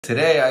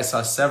Today, I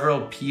saw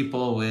several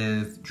people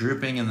with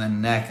drooping in the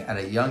neck at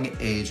a young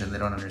age and they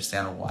don't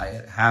understand why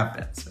it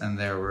happens. And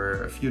there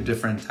were a few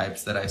different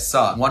types that I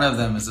saw. One of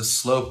them is a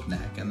slope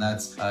neck, and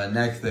that's a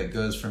neck that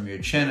goes from your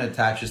chin,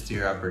 attaches to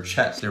your upper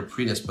chest. They're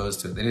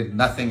predisposed to it. They did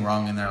nothing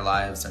wrong in their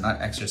lives. They're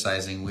not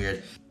exercising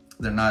weird.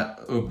 They're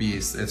not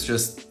obese. It's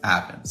just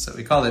happens. So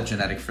we call it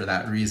genetic for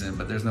that reason,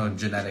 but there's no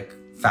genetic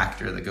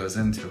factor that goes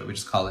into it. We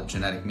just call it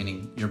genetic,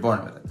 meaning you're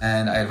born with it.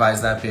 And I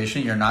advise that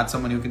patient, you're not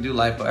someone who can do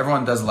lipo.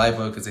 Everyone does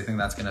lipo because they think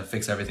that's gonna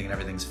fix everything and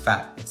everything's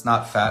fat. It's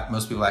not fat.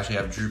 Most people actually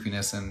have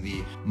droopiness in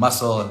the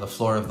muscle and the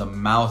floor of the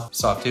mouth,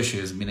 soft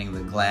tissues, meaning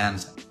the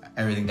glands.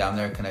 Everything down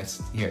there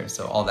connects here.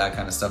 So all that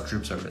kind of stuff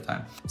droops over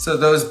time. So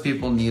those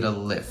people need a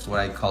lift,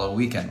 what I call a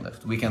weekend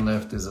lift. Weekend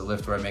lift is a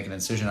lift where I make an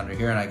incision under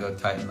here and I go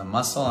tighten the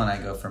muscle and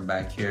I go from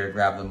back here,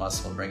 grab the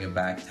muscle, bring it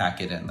back, tack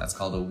it in. That's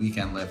called a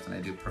weekend lift, and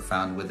I do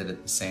profound with it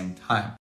at the same time.